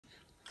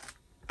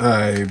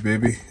Alright,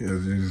 baby,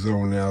 as you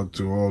zone out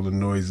to all the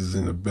noises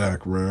in the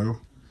background.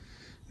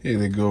 Here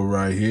they go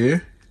right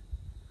here.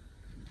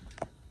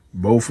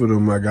 Both of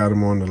them, I got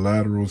them on the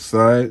lateral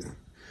side.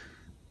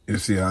 You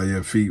see how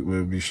your feet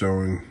will be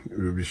showing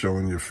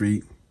your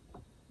feet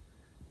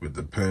with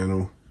the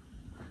panel.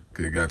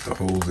 Cause you got the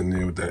holes in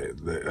there with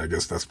that, I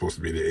guess that's supposed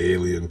to be the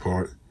alien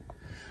part.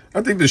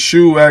 I think the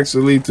shoe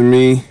actually, to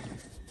me,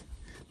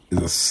 is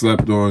a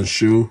slept-on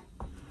shoe.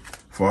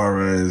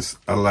 Far as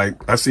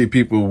I see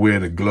people wear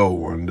the glow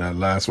one, that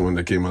last one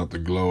that came out, the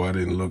glow. I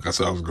didn't look. I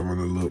said I was going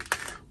to look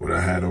what I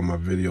had on my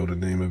video, the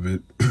name of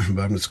it.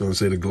 But I'm just going to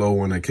say the glow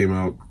one that came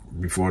out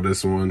before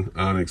this one,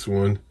 onyx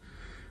one.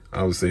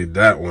 I would say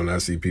that one. I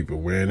see people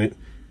wearing it.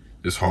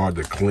 It's hard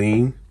to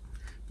clean.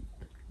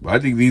 But I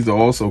think these are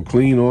also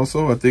clean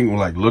also. I think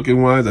like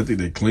looking wise, I think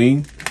they're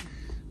clean.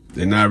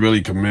 They're not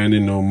really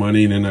commanding no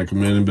money. They're not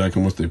commanding back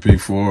how much they pay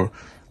for.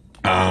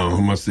 How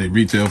much they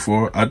retail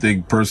for. I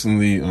think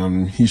personally,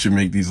 he should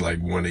make these like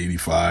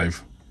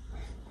 185,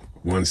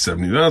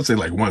 170. I'd say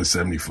like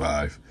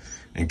 175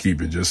 and keep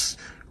it just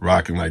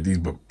rocking like these,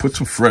 but put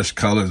some fresh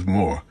colors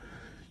more.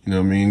 You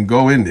know what I mean?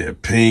 Go in there.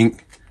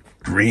 Pink,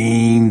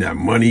 green, that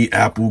money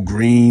apple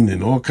green,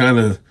 and all kind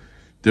of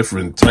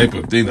different type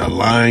of things. A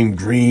lime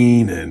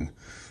green and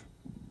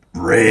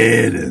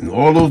red and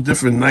all those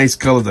different nice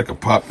colors that could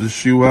pop this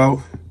shoe out.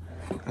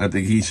 I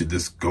think he should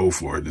just go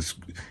for it. Just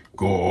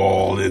go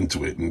all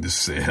into it and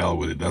just say hell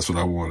with it. That's what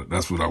I want.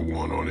 That's what I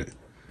want on it.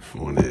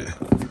 On there.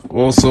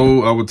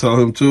 Also, I would tell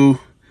him to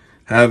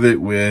have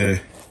it where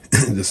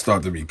just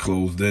start to be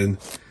closed in.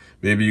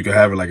 Maybe you could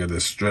have it like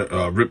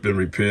a rip and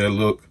repair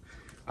look.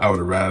 I would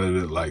have rather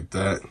it like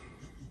that.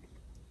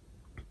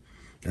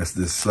 That's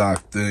this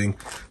sock thing.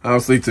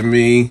 Honestly, to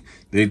me,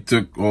 they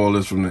took all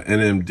this from the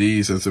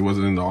NMD since it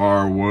wasn't in the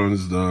R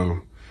ones,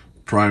 the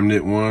prime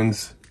knit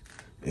ones.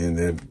 And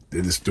then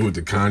they just threw it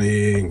to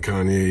Kanye, and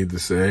Kanye to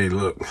say, hey,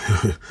 look,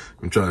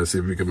 I'm trying to see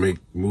if we can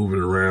move it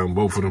around.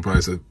 Both of them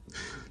probably said,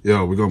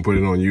 yo, we're going to put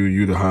it on you.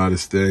 You the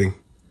hottest thing.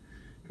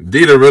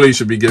 Dita really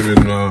should be giving,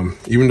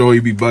 even though he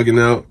be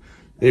bugging out,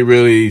 they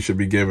really should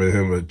be giving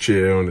him a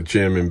chair on the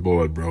chairman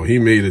board, bro. He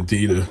made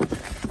Adidas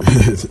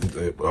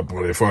up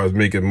on it as far as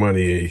making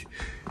money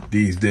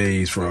these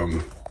days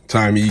from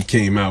time he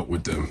came out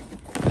with them.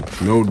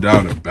 No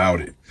doubt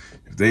about it.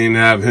 If they didn't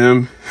have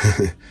him,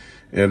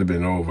 it'd have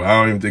been over. I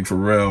don't even think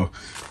Pharrell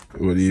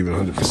would even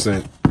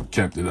 100%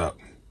 kept it up.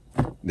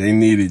 They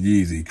needed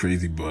Yeezy,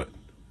 crazy butt.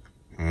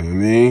 You know what I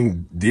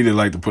mean? Dita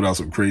like to put out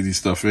some crazy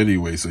stuff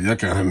anyway, so y'all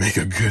kind of make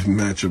a good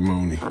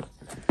matrimony.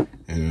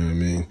 You know what I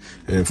mean?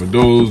 And for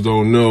those who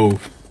don't know,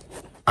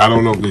 I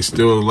don't know if they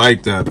still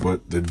like that,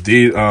 but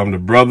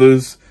the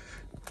brothers,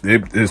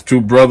 there's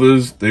two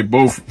brothers. They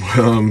both,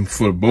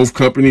 for both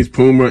companies,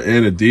 Puma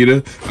and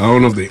Adidas. I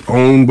don't know if they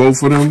own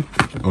both of them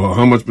or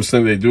how much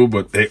percent they do,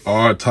 but they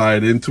are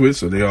tied into it,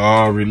 so they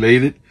are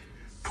related.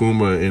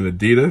 Puma and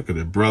Adidas, because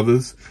they're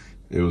brothers.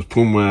 It was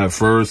Puma at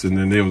first, and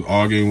then they was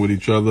arguing with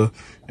each other,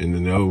 and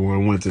then the other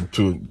one went to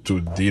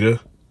Adidas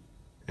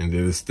and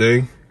did his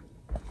thing.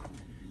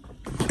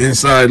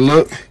 Inside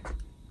look.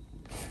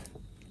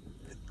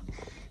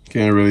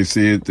 Can't really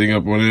see anything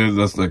up on there.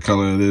 That's the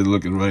color it is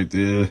looking right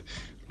there.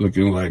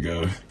 Looking like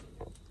a...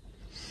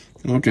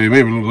 Okay,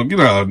 maybe look, you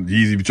know how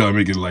Yeezy be trying to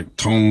make it like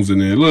tones in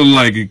there. It look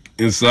like it,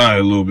 inside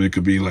a little bit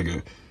could be like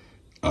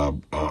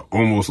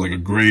almost like a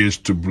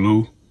grayish to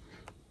blue.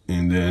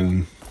 And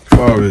then as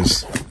far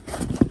as...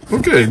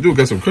 Okay, dude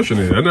got some cushion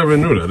in there. I never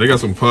knew that. They got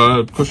some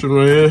pod cushion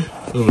right here.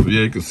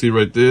 Yeah, you can see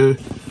right there.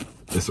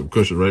 There's some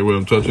cushion right where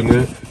I'm touching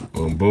there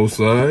on both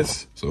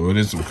sides. So it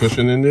is some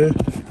cushion in there.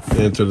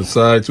 And to the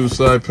side, two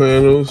side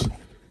panels,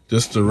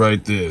 just to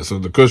right there. So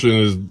the cushion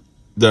is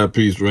that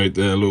piece right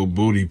there, a little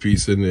booty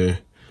piece in there.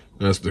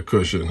 That's the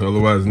cushion.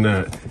 Otherwise than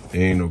that,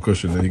 there ain't no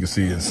cushion that you can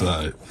see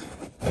inside.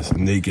 That's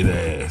naked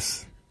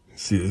ass.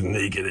 See this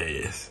naked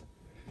ass.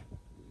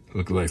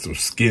 Looking like some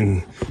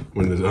skin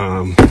when the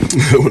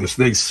when the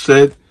snake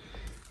shed.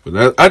 But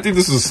that, I think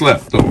this is a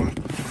slap though.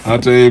 I'll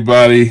tell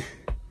everybody,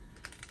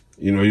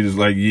 you know, you just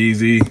like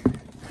Yeezy,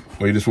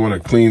 or you just want a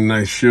clean,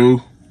 nice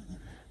shoe,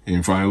 and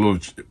you find a little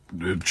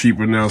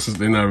cheaper now since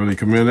they're not really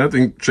commanding. I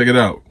think, check it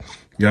out.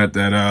 Got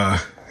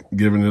that,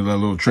 giving it a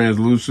little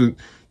translucent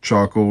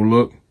charcoal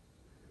look.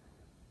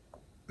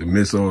 The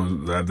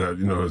midsole, that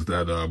you know, is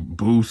that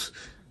boost,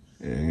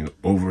 and you know,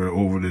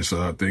 over this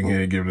thing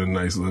here, giving it a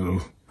nice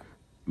little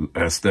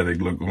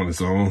aesthetic look on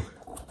its own.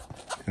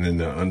 And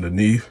then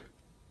underneath.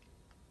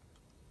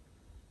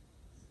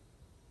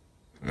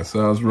 That's how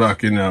I was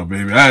rocking out,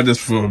 baby. I had this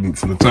from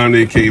the time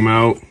they came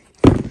out.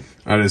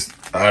 I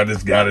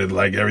just got it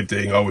like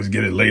everything. Always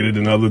get it later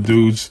than other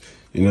dudes.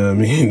 You know what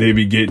I mean? They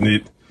be getting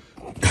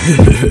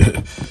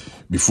it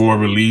before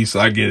release.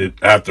 I get it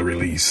after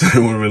release.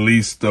 When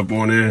released up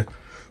on there,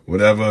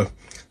 whatever.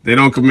 They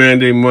don't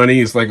command their money.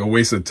 It's like a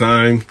waste of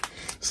time.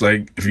 It's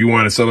like if you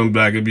want to sell them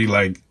back, it'd be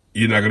like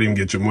you're not gonna even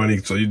get your money,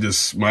 so you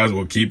just might as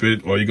well keep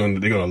it, or they're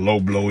gonna low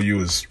blow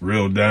you. It's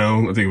real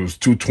down. I think it was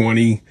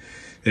 $220.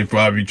 They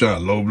probably try to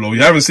low blow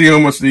you. I haven't seen how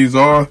much these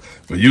are,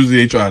 but usually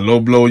they try to low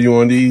blow you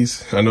on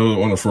these. I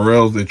know on the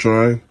Pharrells they're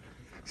trying.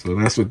 So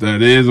that's what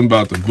that is. I'm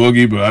about to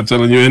boogie, but I'm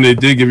telling you, and they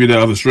did give you the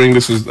other string.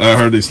 This is, I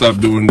heard they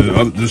stopped doing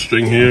this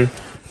string here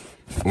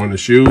on the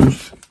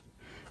shoes,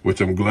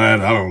 which I'm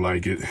glad. I don't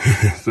like it.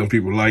 Some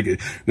people like it.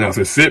 Now, if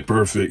it fit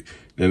perfect,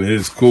 then it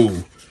is cool.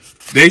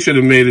 They should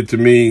have made it to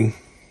me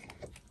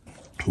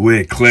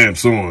where it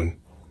clamps on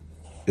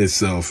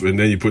itself, and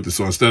then you put this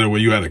on instead of where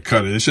you had to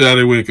cut it. It should have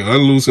it where it can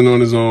unloosen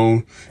on its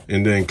own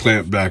and then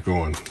clamp back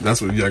on.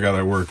 That's what I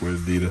gotta work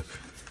with, Adidas.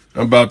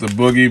 I'm about to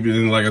boogie,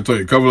 and like I told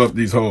you, cover up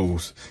these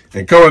holes.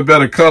 And come with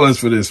better colors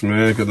for this,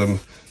 man,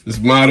 because this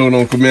motto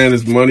don't command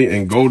its money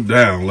and go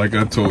down, like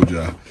I told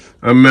y'all.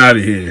 I'm out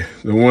of here.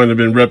 The one that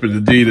been repping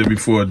Adidas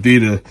before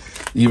Adidas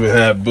even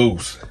had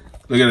Boost.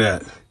 Look at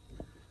that.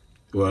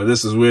 Well,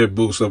 this is where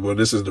Boost up on.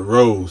 This is the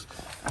rose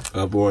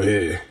up on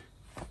here.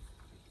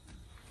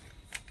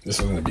 This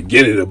is in the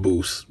beginning of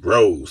Boost.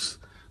 Rose.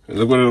 And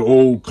look what the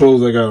old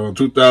clothes I got on.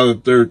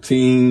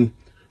 2013,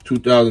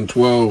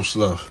 2012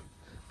 stuff.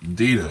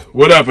 Adidas.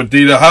 What up,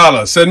 Adidas?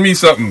 Holla. Send me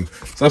something.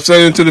 Stop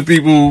sending it to the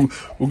people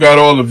who got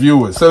all the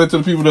viewers. Send it to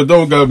the people that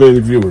don't got many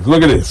viewers.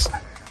 Look at this.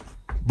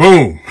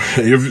 Boom.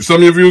 Some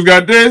of your viewers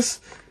got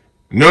this?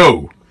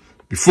 No.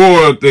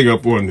 Before thing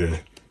up on there.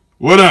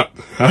 What up?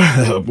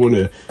 Up on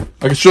there.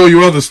 I can show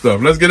you other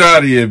stuff. Let's get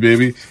out of here,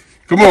 baby.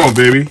 Come on,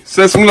 baby.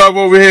 Send some love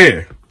over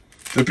here.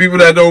 The people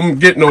that don't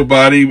get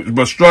nobody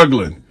but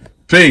struggling.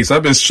 Peace.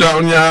 I've been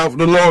shouting you out for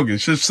the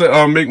longest. Just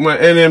make my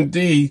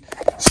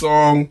NMD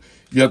song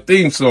your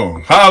theme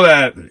song.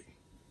 Holla at me.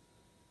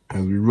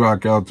 As we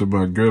rock out to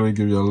my girlie,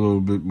 give you a little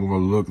bit more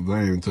look. I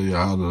ain't even tell you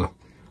how the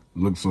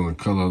looks on the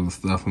color of the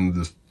stuff. I'm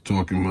just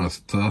talking my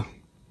stuff.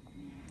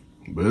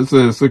 But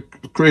it's a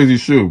crazy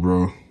shoe,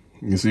 bro.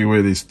 You see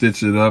where they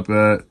stitch it up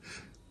at?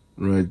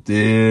 Right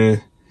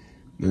there.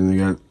 Then they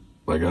got,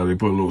 like how they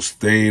put a little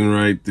stain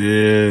right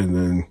there. And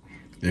then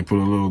they put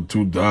a little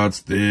 2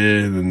 dots there.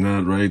 And a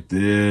knot right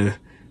there.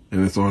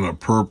 And it's on a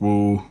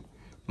purple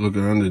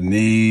looking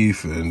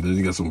underneath, and then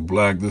you got some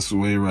black this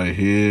way right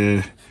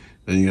here.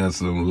 Then you got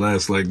some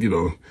less, like, you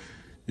know,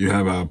 you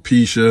have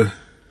alopecia,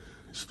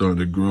 starting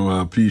to grow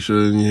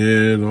alopecia in your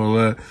head and all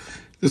that.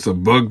 It's a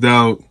bugged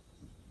out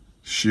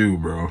shoe,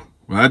 bro.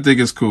 But I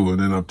think it's cool.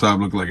 And then up top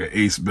look like an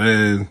ace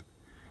band.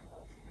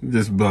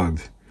 Just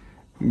bugged.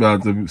 I'm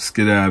about to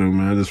skedaddle,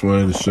 man. I just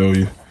wanted to show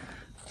you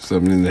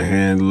something in the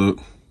hand look.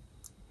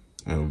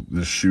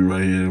 This shoe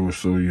right here was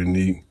so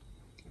unique.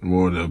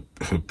 More of the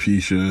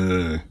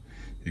alopecia.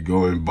 You're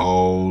going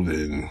bald,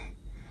 and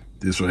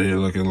this right here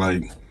looking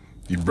like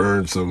you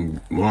burned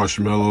some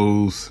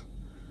marshmallows.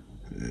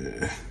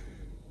 Yeah.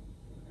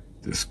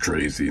 This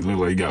crazy. Look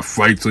like you got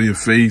fights on your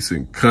face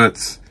and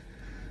cuts.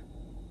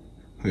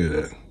 Look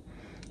at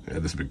that. I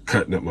just been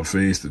cutting up my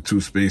face, the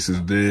 2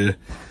 spaces there.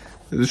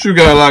 The shoe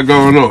got a lot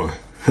going on.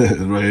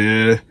 Right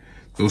here.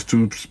 Those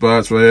 2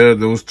 spots right here,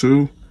 those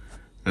 2.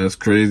 That's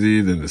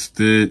crazy. Then the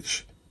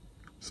stitch.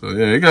 So,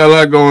 yeah, it got a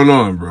lot going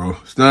on, bro.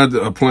 It's not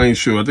a plain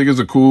shoe. I think it's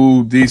a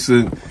cool,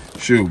 decent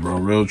shoe, bro.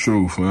 Real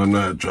truth. I'm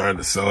not trying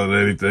to sell it or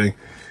anything.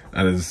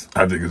 I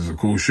think it's a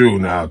cool shoe.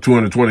 Now,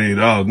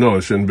 $228, no,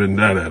 it shouldn't have been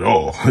that at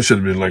all. It should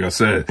have been, like I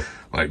said,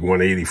 like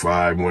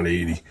 $185,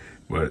 $180.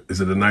 But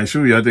is it a nice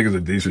shoe? Yeah, I think it's a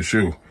decent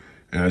shoe.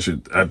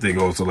 And I think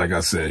also, like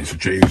I said, you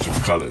should change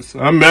some colors.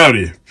 I'm out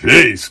here.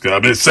 Peace. 'Cause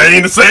I've been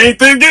saying the same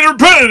thing, getting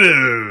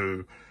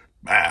repetitive.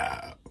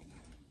 Wow.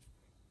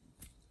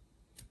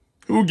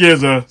 Who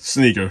gives a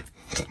sneaker?